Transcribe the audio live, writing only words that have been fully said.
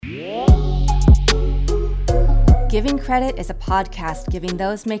Giving Credit is a podcast giving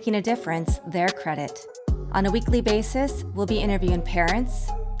those making a difference their credit. On a weekly basis, we'll be interviewing parents,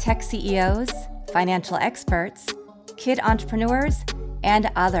 tech CEOs, financial experts, kid entrepreneurs,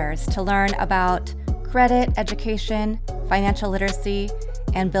 and others to learn about credit, education, financial literacy,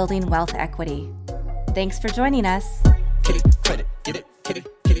 and building wealth equity. Thanks for joining us. Kitty credit, get it, kitty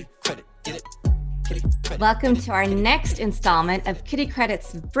credit, get it. Welcome to our next installment of Kitty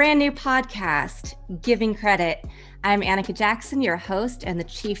Credit's brand new podcast, Giving Credit. I'm Annika Jackson, your host and the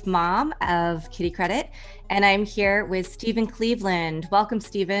chief mom of Kitty Credit, and I'm here with Stephen Cleveland. Welcome,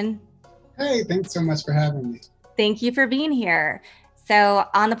 Stephen. Hey, thanks so much for having me. Thank you for being here. So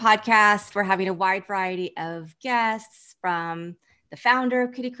on the podcast, we're having a wide variety of guests, from the founder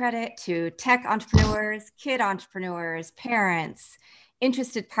of Kitty Credit to tech entrepreneurs, kid entrepreneurs, parents,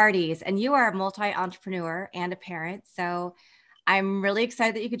 interested parties, and you are a multi-entrepreneur and a parent. So I'm really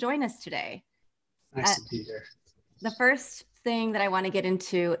excited that you could join us today. Nice to be here. The first thing that I want to get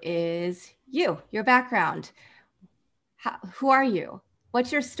into is your background. Who are you?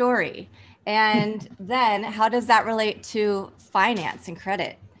 What's your story? And then how does that relate to finance and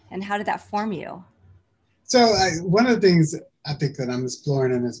credit? And how did that form you? So one of the things I think that I'm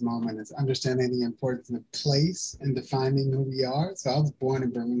exploring in this moment is understanding the importance of place and defining who we are. So I was born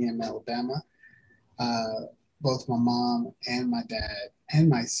in Birmingham, Alabama. Both my mom and my dad and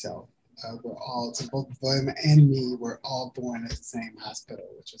myself so both them and me were all born at the same hospital,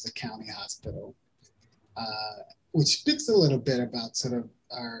 which was a county hospital, which speaks a little bit about sort of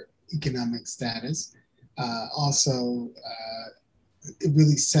our economic status. It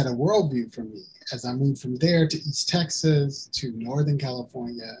really set a worldview for me as I moved from there to East Texas to Northern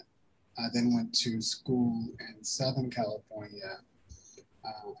California. I then went to school in Southern California,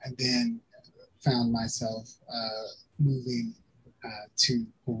 and then found myself moving to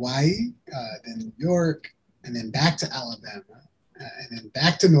Hawaii, then New York, and then back to Alabama, and then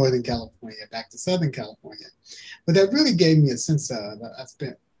back to Northern California, back to Southern California. But that really gave me a sense of, I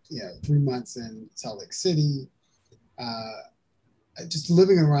spent 3 months in Salt Lake City. Just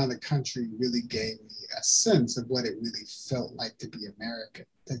living around the country really gave me a sense of what it really felt like to be American,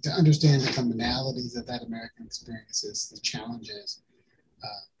 to understand the commonalities of that American experiences, the challenges,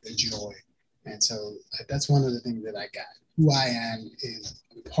 the joy. And so that's one of the things that I got. Who I am is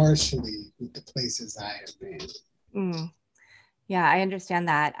partially with the places I have been. Yeah, I understand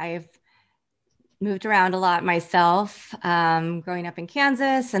that. I've moved around a lot myself, growing up in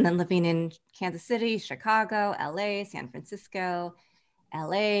Kansas and then living in Kansas City, Chicago, LA, San Francisco,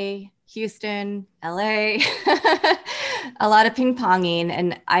 LA, Houston, LA, a lot of ping ponging.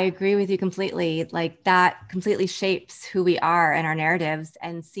 And I agree with you completely. Like, that completely shapes who we are and our narratives,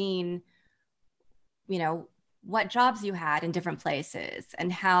 and seeing, what jobs you had in different places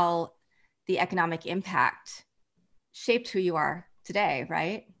and how the economic impact shaped who you are today,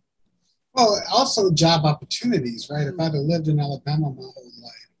 right? Well, also job opportunities, right? If I'd have lived in Alabama my whole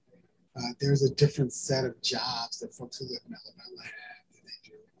life, there's a different set of jobs that folks who live in Alabama have than they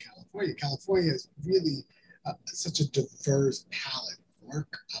do in California. California is really such a diverse palette of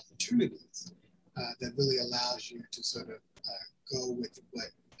work opportunities that really allows you to sort of go with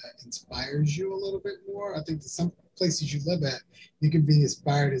what inspires you a little bit more. I think that some places you live at, you can be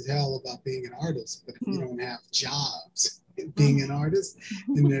inspired as hell about being an artist, but if you don't have jobs being an artist,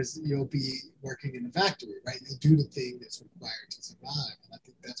 then you'll be working in a factory, right? You'll do the thing that's required to survive. And I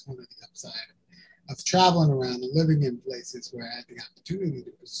think that's one of the upside of traveling around and living in places where I had the opportunity to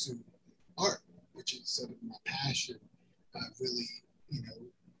pursue art, which is sort of my passion. Really,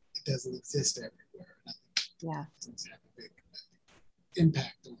 it doesn't exist everywhere. And I think it's have a big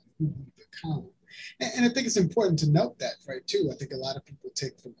impact on who we become. And I think it's important to note that, right, too. I think a lot of people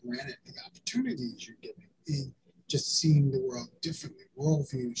take for granted the opportunities you're given in just seeing the world differently,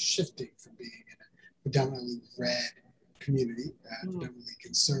 worldview shifting from being in a predominantly red community, predominantly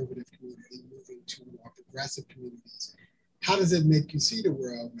conservative community, moving to more progressive communities. How does it make you see the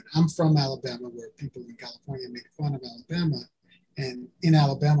world? When I'm from Alabama, where people in California make fun of Alabama, and in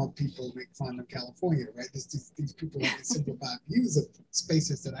Alabama, people make fun of California, right? These people have simplified views of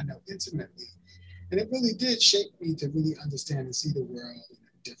spaces that I know intimately. And it really did shape me to really understand and see the world in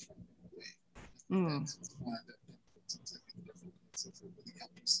a different way. That's one of the differences that really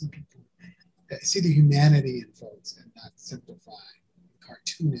help you see people, see the humanity in folks and not simplify the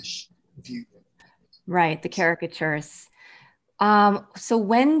cartoonish view. Right, the caricatures. So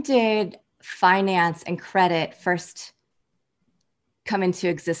when did finance and credit first come into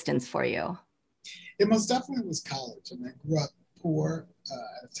existence for you? It most definitely was college. I grew up poor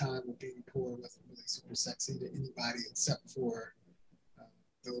at a time where being poor wasn't really super sexy to anybody except for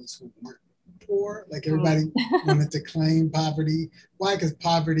those who weren't poor. Like everybody wanted to claim poverty. Why? Because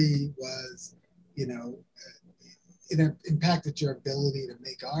poverty was, you know, it impacted your ability to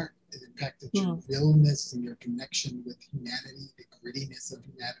make art. It impacted your realness and your connection with humanity, the grittiness of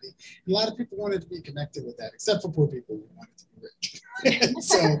humanity. A lot of people wanted to be connected with that, except for poor people who wanted to be rich. And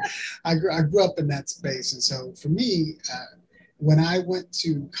so I grew up in that space. And so for me, when I went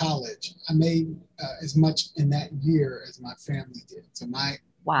to college, I made as much in that year as my family did. So my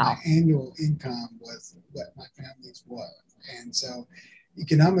annual income was what my family's was. And so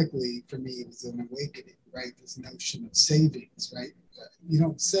economically, for me, it was an awakening, right? This notion of savings, right? You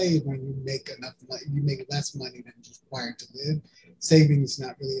don't save when you make enough money. You make less money than is required to live. Savings is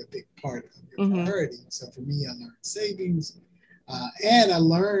not really a big part of your priority. So for me, I learned savings, and I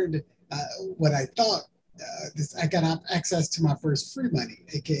learned what I thought. I got access to my first free money,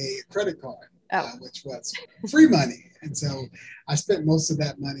 aka a credit card, which was free money. And so I spent most of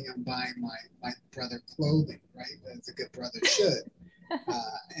that money on buying my brother clothing, right? As a good brother should.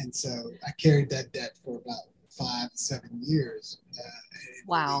 And so I carried that debt for about 5 to 7 years. It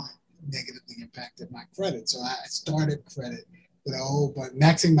really negatively impacted my credit. So I started credit with a whole bunch,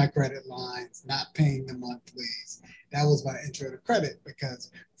 maxing my credit lines, not paying the monthlies. That was my intro to credit, because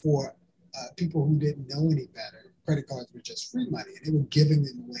for people who didn't know any better, credit cards were just free money, and they were giving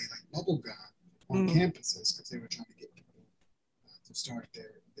them away like bubble gum on campuses because they were trying to get people to start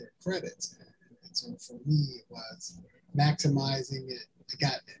their credits. And so for me, it was maximizing it. I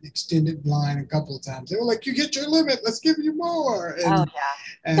got an extended line a couple of times. They were like, "You hit your limit. Let's give you more."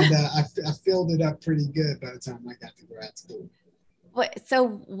 And, I filled it up pretty good by the time I got to grad school. So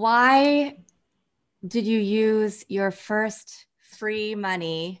why did you use your first free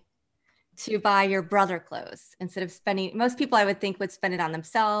money to buy your brother clothes instead of spending? Most people I would think would spend it on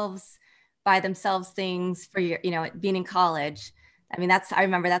themselves, buy themselves things for your, being in college. I mean, I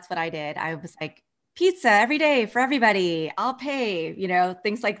remember that's what I did. I was like, pizza every day for everybody, I'll pay,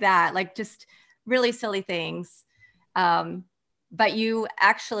 things like that, like just really silly things. But you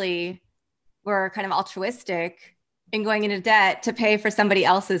actually were kind of altruistic in going into debt to pay for somebody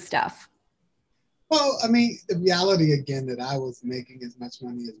else's stuff. Well, I mean, the reality again that I was making as much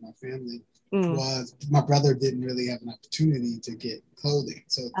money as my family was my brother didn't really have an opportunity to get clothing.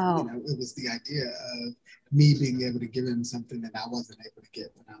 So, it was the idea of me being able to give him something that I wasn't able to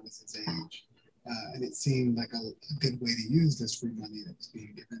get when I was his age. And it seemed like a good way to use this free money that was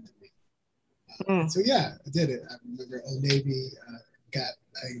being given to me. So yeah, I did it. I remember Old Navy got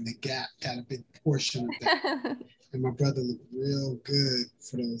the Gap got a big portion of that. And my brother looked real good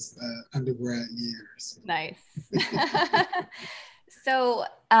for those undergrad years. Nice. So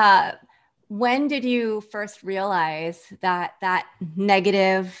when did you first realize that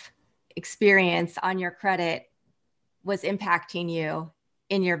negative experience on your credit was impacting you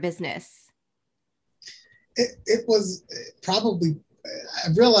in your business? It was probably, I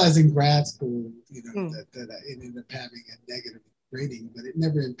realized in grad school, that I ended up having a negative rating, but it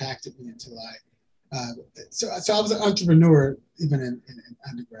never impacted me until so I was an entrepreneur even in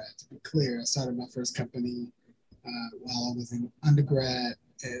undergrad, to be clear. I started my first company while I was in undergrad.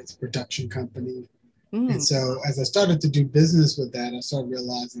 It's a production company. And so as I started to do business with that, I started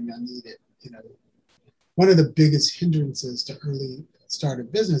realizing I needed, one of the biggest hindrances to early start a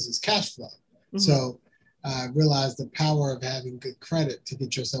business is cash flow. So I realized the power of having good credit to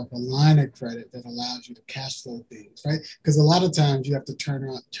get yourself a line of credit that allows you to cash flow things, right? Because a lot of times you have to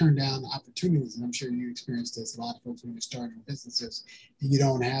turn down opportunities, and I'm sure you experienced this. A lot of folks when you're starting businesses and you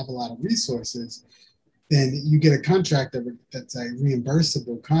don't have a lot of resources, then you get a contract that's a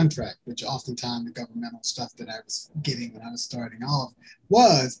reimbursable contract, which oftentimes the governmental stuff that I was getting when I was starting off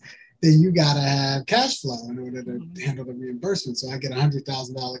was, then you got to have cash flow in order to handle the reimbursement. So I get a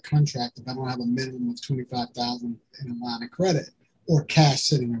 $100,000 contract. If I don't have a minimum of $25,000 in a line of credit or cash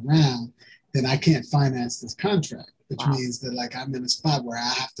sitting around, then I can't finance this contract, which means that like I'm in a spot where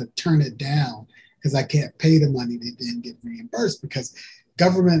I have to turn it down because I can't pay the money to then get reimbursed, because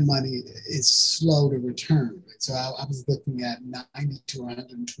government money is slow to return. So I was looking at 90 to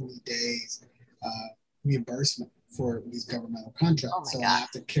 120 days reimbursement for these governmental contracts. I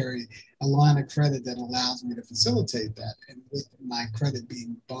have to carry a line of credit that allows me to facilitate that. And with my credit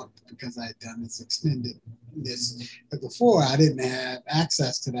being bumped because I had done this but before I didn't have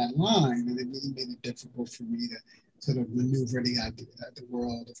access to that line, and it really made it difficult for me to sort of maneuver the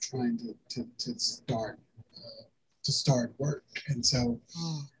world of trying to start work. And so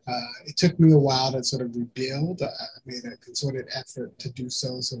it took me a while to sort of rebuild. I made a concerted effort to do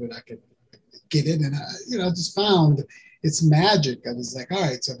so that I could get it. And I just found it's magic. I was like, all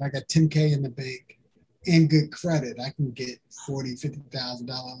right, so if I got $10K in the bank in good credit, I can get $40,000,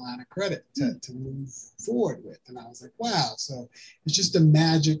 $50,000 line of credit to move forward with. And I was like, wow. So it's just the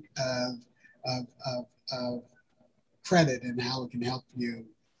magic of credit and how it can help you,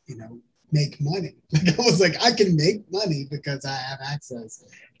 make money. Like I was like, I can make money because I have access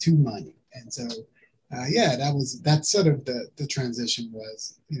to money. And so, that's sort of the transition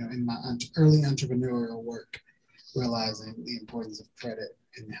was, in my early entrepreneurial work, realizing the importance of credit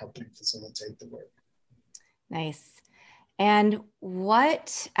and helping facilitate the work. Nice. And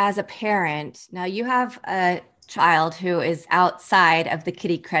what, as a parent, now you have a child who is outside of the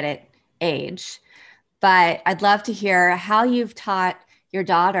kitty credit age, but I'd love to hear how you've taught your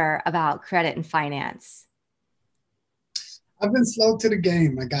daughter about credit and finance. I've been slow to the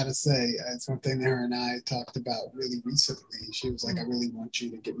game, I gotta say. It's one thing that her and I talked about really recently. She was like, I really want you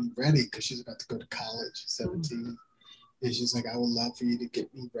to get me ready because she's about to go to college, 17. And she's like, I would love for you to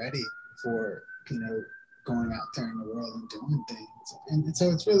get me ready for, going out there in the world and doing things. And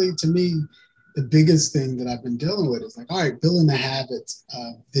so it's really, to me, the biggest thing that I've been dealing with is like, all right, building the habits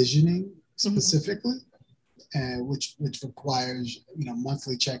of visioning specifically, which requires,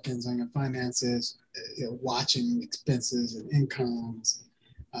 monthly check-ins on your finances, watching expenses and incomes,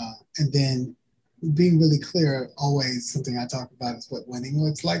 and then being really clear. Always something I talk about is what winning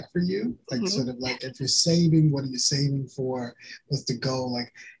looks like for you. Like sort of like if you're saving, what are you saving for? What's the goal?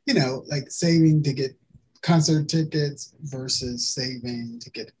 Like, like saving to get concert tickets versus saving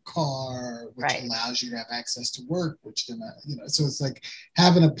to get a car, which allows you to have access to work, which then, so it's like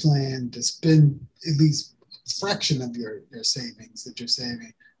having a plan to spend at least a fraction of your savings that you're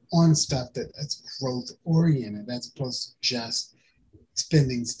saving on stuff that's growth oriented, as opposed to just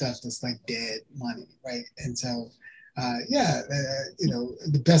spending stuff that's like dead money, right? And so,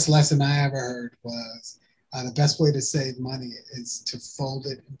 the best lesson I ever heard was the best way to save money is to fold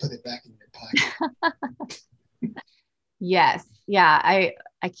it and put it back in your pocket. Yes. Yeah. I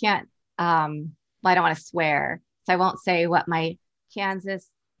can't, I don't want to swear, so I won't say what my Kansas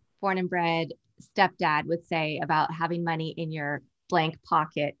born and bred stepdad would say about having money in your blank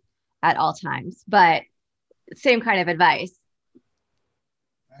pocket at all times, but same kind of advice.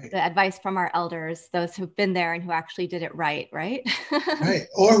 Right. The advice from our elders, those who've been there and who actually did it right. Right.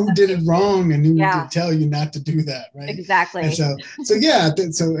 Or who did it wrong and who to tell you not to do that. Right. Exactly. And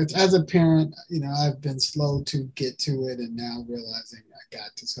so as a parent, I've been slow to get to it, and now realizing I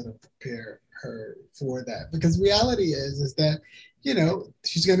got to sort of prepare her for that, because reality is that,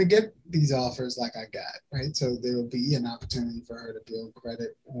 she's going to get these offers like I got, right? So there will be an opportunity for her to build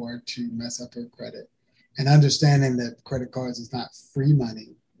credit or to mess up her credit, and understanding that credit cards is not free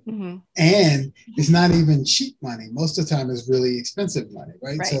money. And it's not even cheap money. Most of the time it's really expensive money,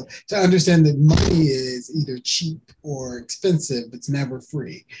 right? So to understand that money is either cheap or expensive, it's never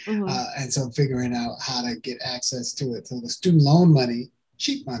free. And so figuring out how to get access to it. So the student loan money,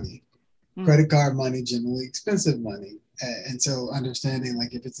 cheap money, credit card money, generally expensive money. And so understanding,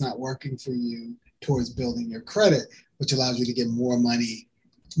 like, if it's not working for you towards building your credit, which allows you to get more money,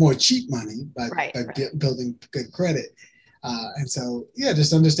 more cheap money by building good credit. And so,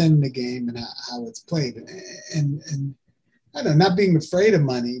 just understanding the game and how it's played, and I don't know, not being afraid of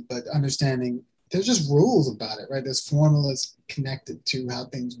money, but understanding there's just rules about it, right? There's formulas connected to how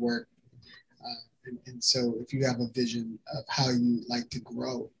things work. And so if you have a vision of how you like to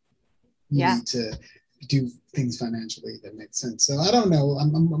grow, you need to do things financially that make sense. So I don't know.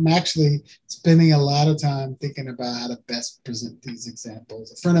 I'm actually spending a lot of time thinking about how to best present these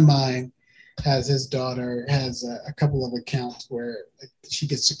examples. A friend of mine his daughter has a couple of accounts where she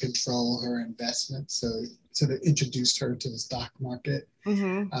gets to control her investments. So sort of introduced her to the stock market.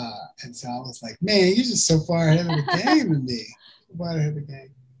 And so I was like, man, you're just so far ahead of the game than me. Far ahead of the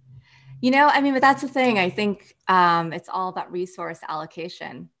game. But that's the thing. I think it's all about resource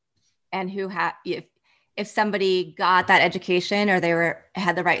allocation, and if somebody got that education, or they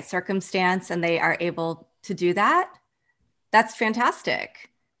had the right circumstance and they are able to do that, that's fantastic.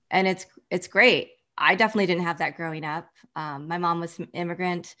 And it's great. I definitely didn't have that growing up. My mom was an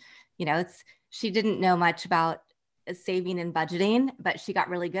immigrant. She didn't know much about saving and budgeting, but she got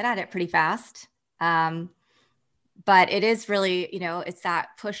really good at it pretty fast. But it is really, it's that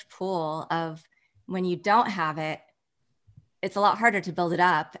push-pull of when you don't have it, it's a lot harder to build it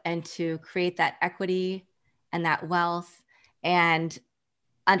up and to create that equity and that wealth and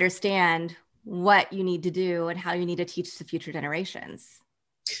understand what you need to do and how you need to teach the future generations.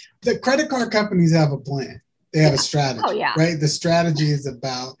 The credit card companies have a plan. They have a strategy, right? The strategy is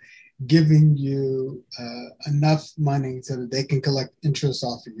about giving you enough money so that they can collect interest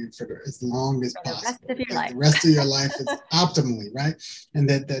off of you for as long as For the rest possible, of your like life. the rest of your life is optimally, right? And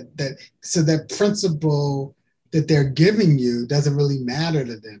so that principle that they're giving you doesn't really matter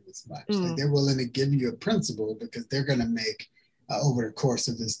to them as much. Like they're willing to give you a principle because they're going to make over the course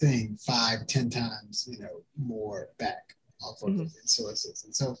of this thing 5-10 times, more back off of those sources.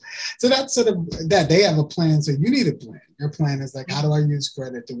 And so that's sort of that. They have a plan, so you need a plan. Your plan is like, how do I use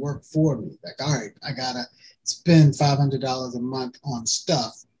credit to work for me? Like, all right, I gotta spend $500 a month on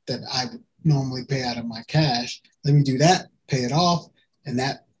stuff that I would normally pay out of my cash. Let me do that, pay it off, and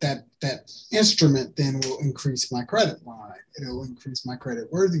that instrument then will increase my credit line. It'll increase my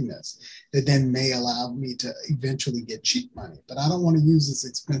credit worthiness. It then may allow me to eventually get cheap money, but I don't want to use this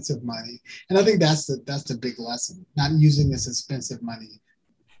expensive money. And I think that's the big lesson, not using this expensive money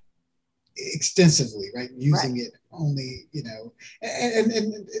extensively, right? Using it only,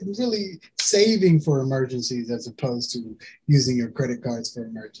 and really saving for emergencies as opposed to using your credit cards for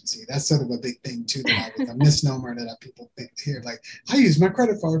emergency. That's sort of a big thing too, a misnomer that people think here, like, I use my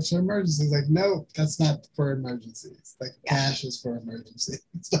credit cards for emergencies. Like, no, that's not for emergencies. Like cash is for emergency.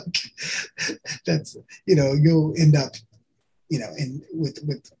 It's like, that's, you'll end up,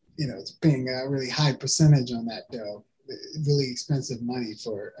 with paying a really high percentage on that dough. Really expensive money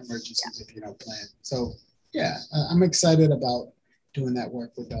for emergencies if you don't plan. So yeah, I'm excited about doing that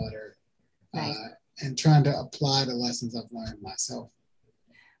work with daughter and trying to apply the lessons I've learned myself.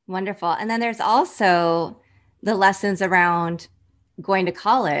 Wonderful. And then there's also the lessons around going to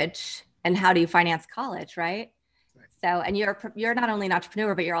college and how do you finance college, right? So, and you're not only an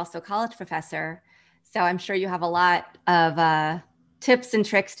entrepreneur, but you're also a college professor. So I'm sure you have a lot of tips and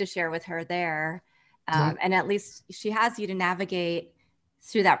tricks to share with her there. And at least she has you to navigate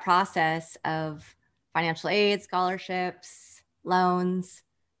through that process of financial aid, scholarships, loans,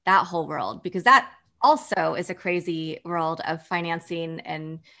 that whole world, because that also is a crazy world of financing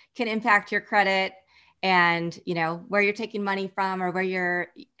and can impact your credit and, where you're taking money from or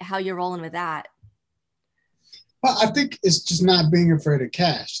how you're rolling with that. Well, I think it's just not being afraid of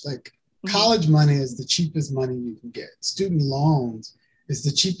cash. Like college money is the cheapest money you can get. Student loans is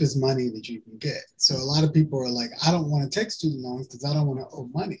the cheapest money that you can get. So a lot of people are like, I don't want to take student loans because I don't want to owe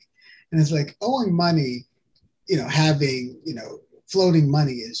money. And it's like owing money, having, floating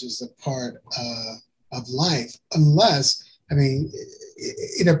money is just a part of life, unless,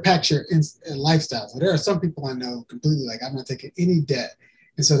 it impacts your lifestyle. So there are some people I know completely like, I'm not taking any debt.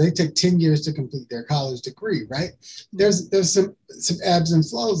 And so they take 10 years to complete their college degree, right? There's some ebbs and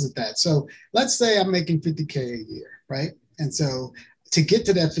flows with that. So let's say I'm making $50K a year, right? And so to get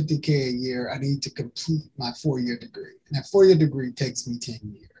to that $50K a year, I need to complete my 4-year degree. And that 4-year degree takes me 10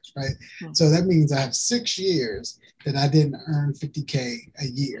 years, right? So that means I have 6 years that I didn't earn $50K a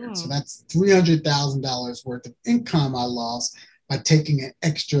year. So that's $300,000 worth of income I lost by taking an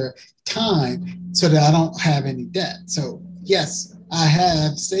extra time so that I don't have any debt. So yes, I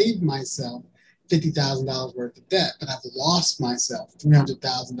have saved myself $50,000 worth of debt, but I've lost myself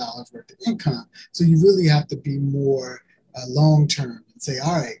 $300,000 worth of income. So you really have to be more long term and say,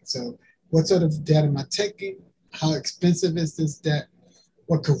 all right, so what sort of debt am I taking? How expensive is this debt?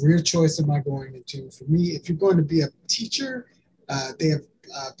 What career choice am I going into? For me, if you're going to be a teacher, they have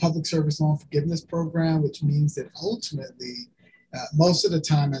public service loan forgiveness program, which means that ultimately, most of the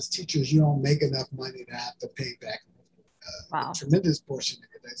time as teachers, you don't make enough money to have to pay back a tremendous portion of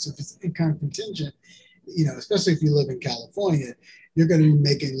your debt. So if it's income contingent, especially if you live in California, you're going to be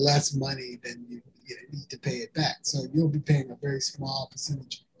making less money than you need to pay it back. So you'll be paying a very small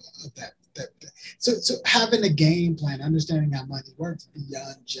percentage of that. So having a game plan, understanding how money works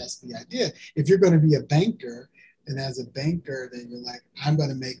beyond just the idea. If you're going to be a banker, and as a banker, then you're like, I'm going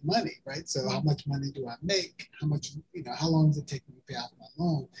to make money, right? So how much money do I make? How much, how long does it take me to pay off my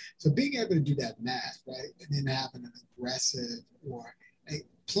loan? So being able to do that math, right? And then having an aggressive or a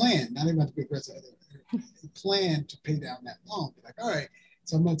plan, not even have to be aggressive, a plan to pay down that loan. Be like, all right,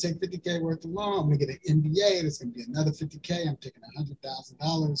 so I'm going to take $50K worth of loan. I'm going to get an MBA. There's going to be another $50K. I'm taking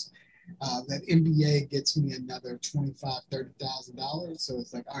 $100,000. That MBA gets me another $25,000, $30,000. So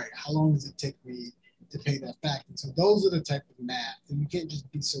it's like, all right, how long does it take me to pay that back? And so those are the type of math. And you can't just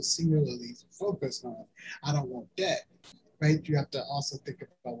be so singularly focused on, I don't want debt, right? You have to also think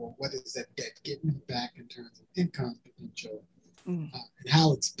about, well, what does that debt get me back in terms of income potential? And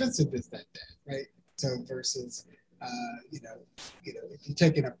how expensive is that debt, right? So versus If you're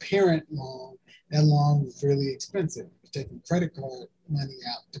taking a parent loan, that loan is really expensive. You're taking credit card money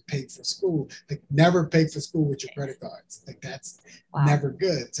out to pay for school. Like, never pay for school with your credit cards. Like, that's never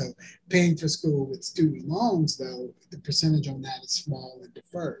good. So paying for school with student loans, though, the percentage on that is small and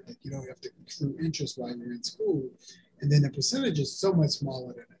deferred. Like, you don't have to accrue interest while you're in school. And then the percentage is so much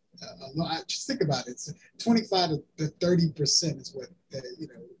smaller than a lot. Just think about it. It's 25 to 30% is what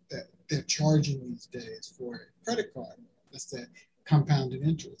that they're charging these days for a credit card. That's the compounded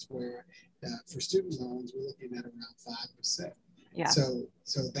interest. Where for student loans, we're looking at around 5%. Yeah. So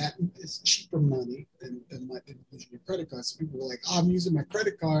that is cheaper money than using your credit card. So people are like, oh, I'm using my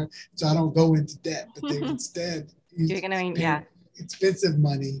credit card so I don't go into debt. But they instead use expensive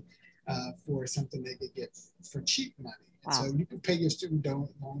money for something they could get for cheap money. Wow. So you can pay your student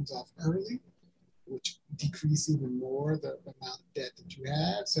loans off early, which decrease even more the amount of debt that you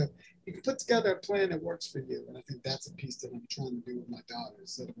have. So you can put together a plan that works for you. And I think that's a piece that I'm trying to do with my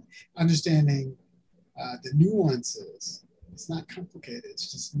daughters. So understanding the nuances. It's not complicated.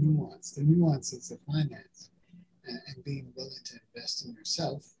 It's just nuance. The nuances of finance and being willing to invest in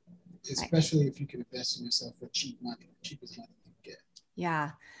yourself, especially if you can invest in yourself with cheap money, the cheapest money you can get.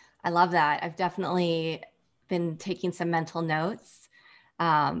 Yeah, I love that. I've definitely been taking some mental notes.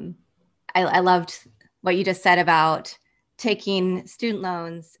 I loved what you just said about taking student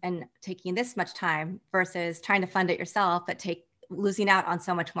loans and taking this much time versus trying to fund it yourself, but losing out on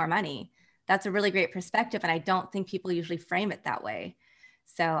so much more money. That's a really great perspective. And I don't think people usually frame it that way.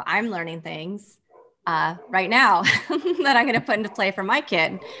 So I'm learning things right now that I'm going to put into play for my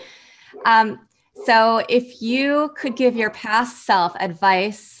kid. So if you could give your past self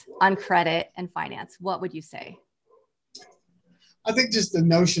advice on credit and finance, what would you say? I think just the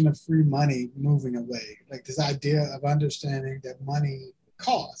notion of free money moving away, like this idea of understanding that money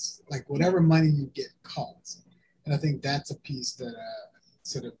costs, like whatever money you get costs. And I think that's a piece that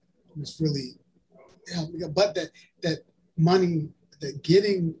sort of was really helping. But that money, that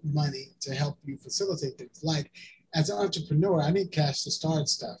getting money to help you facilitate things, like as an entrepreneur, I need cash to start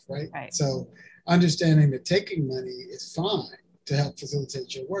stuff, right? So understanding that taking money is fine to help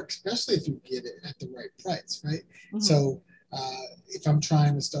facilitate your work, especially if you get it at the right price, right? Mm-hmm. So if I'm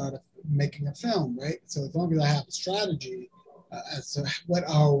trying to start making a film, right? So as long as I have a strategy as to what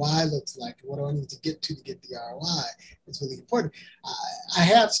ROI looks like, what do I need to get the ROI, it's really important. I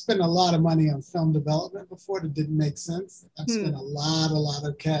have spent a lot of money on film development before that didn't make sense. I've spent a lot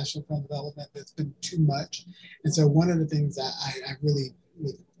of cash on film development that's been too much. And so one of the things I really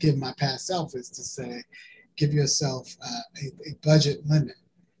would give my past self is to say, give yourself a budget limit.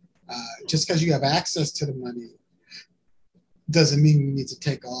 Just because you have access to the money doesn't mean you need to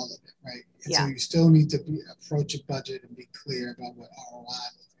take all of it, right? And so you still need to approach a budget and be clear about what ROI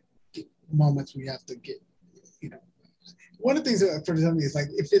is. Moments we have to get, one of the things that for something is like,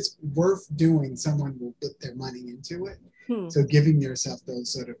 if it's worth doing, someone will put their money into it. So giving yourself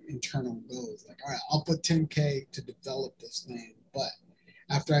those sort of internal goals, like, all right, I'll put 10K to develop this thing, but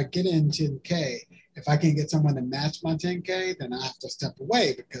after I get in 10K, if I can't get someone to match my 10K, then I have to step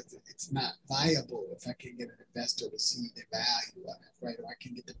away because it's not viable if I can't get an investor to see the value of it, right? Or I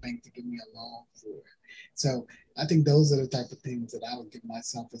can get the bank to give me a loan for it. So I think those are the type of things that I would give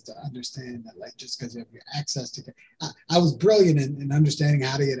myself, is to understand that, like, just because you have your access to cash. I was brilliant in understanding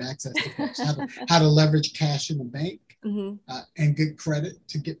how to get access to cash, how to leverage cash in the bank and get credit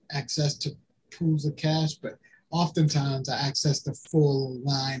to get access to pools of cash. But oftentimes I accessed the full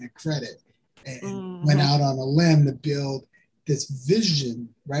line of credit and went out on a limb to build this vision,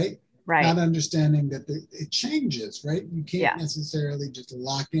 right? Not understanding that it changes, right? You can't necessarily just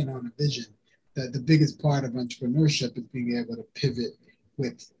lock in on a vision. The biggest part of entrepreneurship is being able to pivot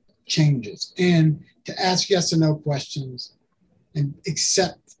with changes and to ask yes or no questions and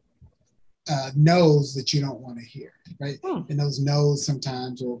accept no's that you don't want to hear, right? And those no's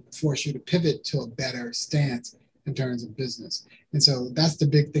sometimes will force you to pivot to a better stance in terms of business. And so that's the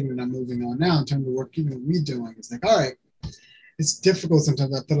big thing that I'm moving on now in terms of work even we're doing. It's like, all right, it's difficult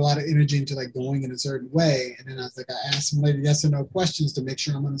sometimes. I put a lot of energy into like going in a certain way. And then I was like, I asked some lady yes or no questions to make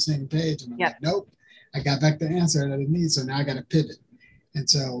sure I'm on the same page. And I'm like, nope, I got back the answer that I need. So now I got to pivot. And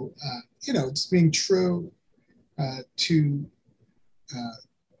so, just being true to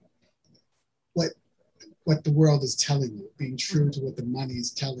what the world is telling you, being true to what the money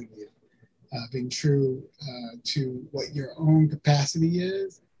is telling you, being true to what your own capacity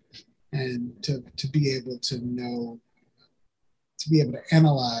is, and to be able to know, to be able to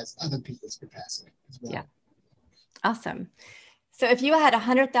analyze other people's capacity as well. Yeah. Awesome. So if you had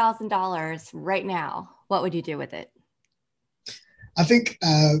 $100,000 right now, what would you do with it? I think,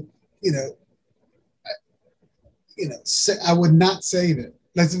 I would not save it.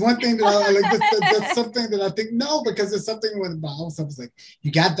 That's one thing that I like. That's something that I think no, because it's something with my own stuff. It's like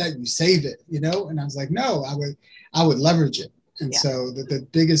you got that, you save it, And I was like, no, I would leverage it. And so the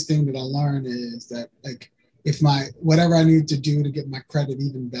biggest thing that I learned is that like if whatever I need to do to get my credit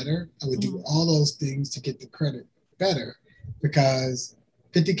even better, I would do all those things to get the credit better, because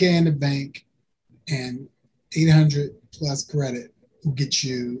 $50K in the bank and 800 plus credit will get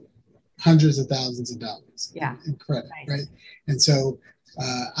you hundreds of thousands of dollars in credit, right? And so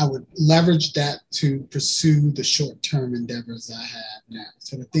I would leverage that to pursue the short-term endeavors I have now.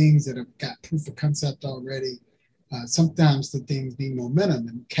 So the things that have got proof of concept already, sometimes the things need momentum,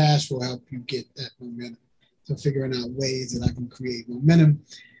 and cash will help you get that momentum. So figuring out ways that I can create momentum,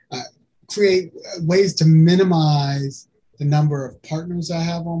 create ways to minimize the number of partners I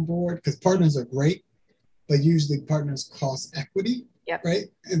have on board, because partners are great, but usually partners cost equity,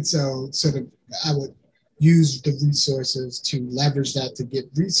 right? And so sort of I would use the resources to leverage that to get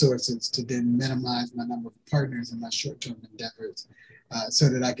resources to then minimize my number of partners in my short-term endeavors, so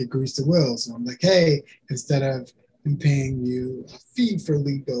that I could grease the wheels. So I'm like, hey, instead of paying you a fee for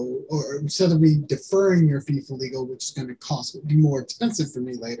legal, or instead of me deferring your fee for legal, which is going to be more expensive for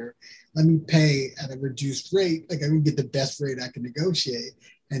me later, let me pay at a reduced rate. Like I can get the best rate I can negotiate.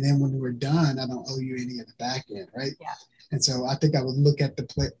 And then when we're done, I don't owe you any of the back end, right? Yeah. And so I think I would look at the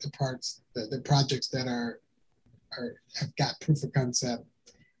projects that have got proof of concept,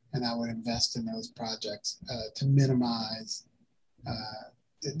 and I would invest in those projects to minimize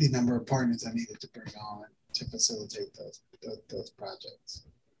the number of partners I needed to bring on to facilitate those projects.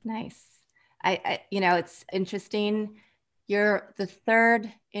 Nice. It's interesting. You're the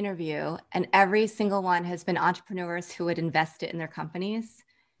third interview, and every single one has been entrepreneurs who would invest it in their companies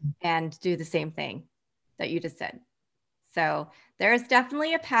and do the same thing that you just said. So there's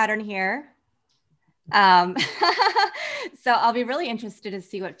definitely a pattern here. So I'll be really interested to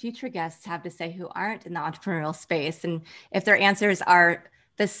see what future guests have to say who aren't in the entrepreneurial space, and if their answers are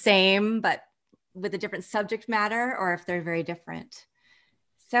the same but with a different subject matter, or if they're very different.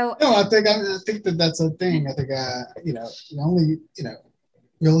 So no, I think that's a thing. I think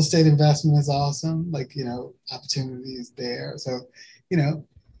real estate investment is awesome. Like opportunity is there. So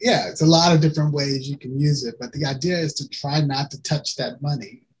it's a lot of different ways you can use it, but the idea is to try not to touch that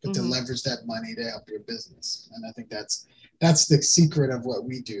money, but to leverage that money to help your business. And I think that's the secret of what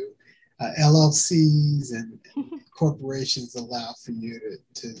we do. LLCs and corporations allow for you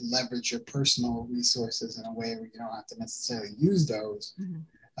to leverage your personal resources in a way where you don't have to necessarily use those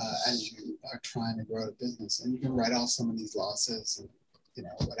as you are trying to grow the business. And you can write off some of these losses and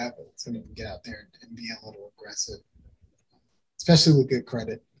whatever, so you can get out there and be a little aggressive, especially with good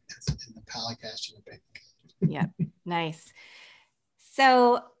credit and the pile of cash in the bank. Yeah, nice.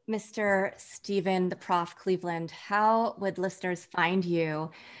 So, Mr. Stephen, the Prof. Cleveland, how would listeners find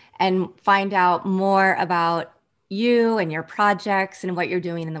you and find out more about you and your projects and what you're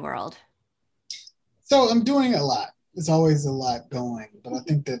doing in the world? So I'm doing a lot. There's always a lot going, but I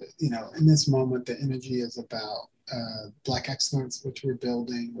think that, in this moment, the energy is about Black excellence, which we're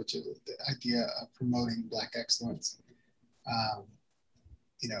building, which is the idea of promoting Black excellence. On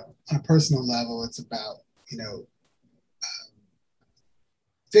a personal level, it's about,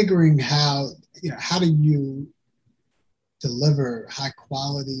 figuring how do you deliver high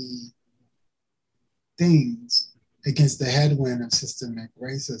quality things against the headwind of systemic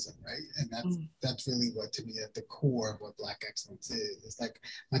racism, right? And that's really what, to me, at the core of what Black excellence is. It's like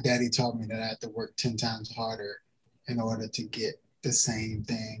my daddy taught me that I had to work 10 times harder in order to get the same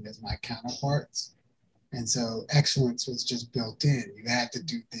thing as my counterparts. And so excellence was just built in. You had to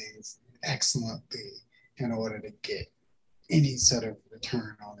do things excellently in order to get any sort of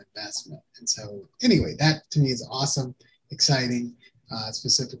return on investment. And so anyway, that to me is awesome, exciting,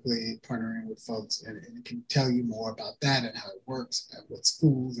 specifically partnering with folks, and can tell you more about that and how it works with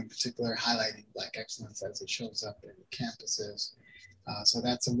schools in particular, highlighting Black excellence as it shows up in campuses. So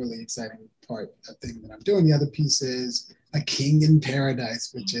that's a really exciting thing that I'm doing. The other piece is A King in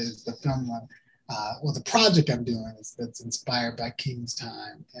Paradise, which is the film one. The project I'm doing that's inspired by King's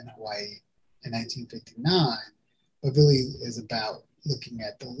time in Hawaii in 1959, but really is about looking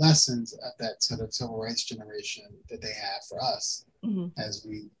at the lessons of that sort of civil rights generation that they have for us as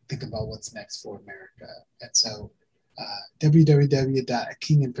we think about what's next for America. And so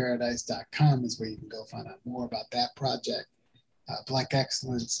www.akinginparadise.com is where you can go find out more about that project. Black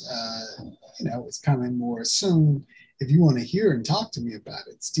excellence, is coming more soon. If you want to hear and talk to me about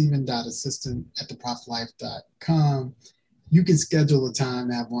it, Stephen.assistant@theproflife.com. You can schedule a time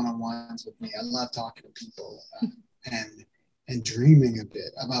to have one-on-ones with me. I love talking to people and and dreaming a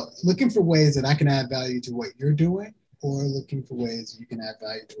bit about looking for ways that I can add value to what you're doing, or looking for ways you can add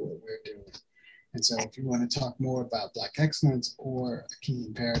value to what we're doing. And so if you want to talk more about Black excellence or A King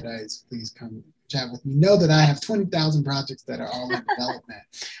in Paradise, please come chat with me. Know that I have 20,000 projects that are all in development,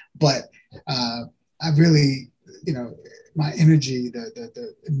 but I really, my energy,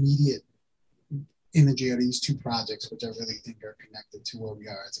 the immediate energy of these two projects, which I really think are connected to where we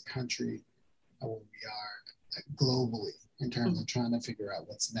are as a country, where we are globally in terms of trying to figure out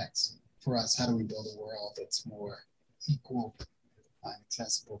what's next for us. How do we build a world that's more equal and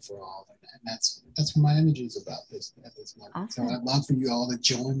accessible for all? And that's what my energy is about at this moment. Awesome. So I'd love for you all to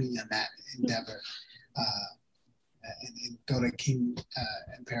join me in that endeavor. And go to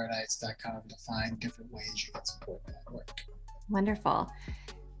kinginparadise.com to find different ways you can support that work. Wonderful.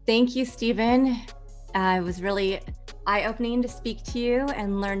 Thank you, Stephen. It was really eye-opening to speak to you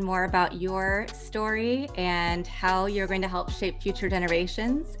and learn more about your story and how you're going to help shape future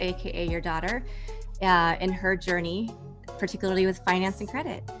generations, AKA your daughter, in her journey, particularly with finance and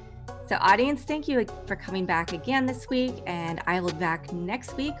credit. So audience, thank you for coming back again this week, and I will be back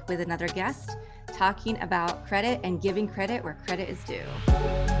next week with another guest talking about credit and giving credit where credit is due.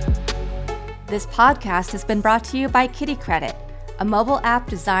 This podcast has been brought to you by Kitty Credit, a mobile app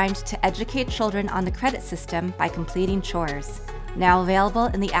designed to educate children on the credit system by completing chores. Now available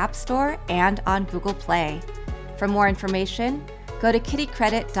in the App Store and on Google Play. For more information, go to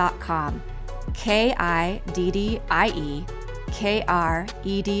kittycredit.com.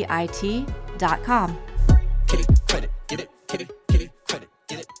 KIDDIEKREDIT.com.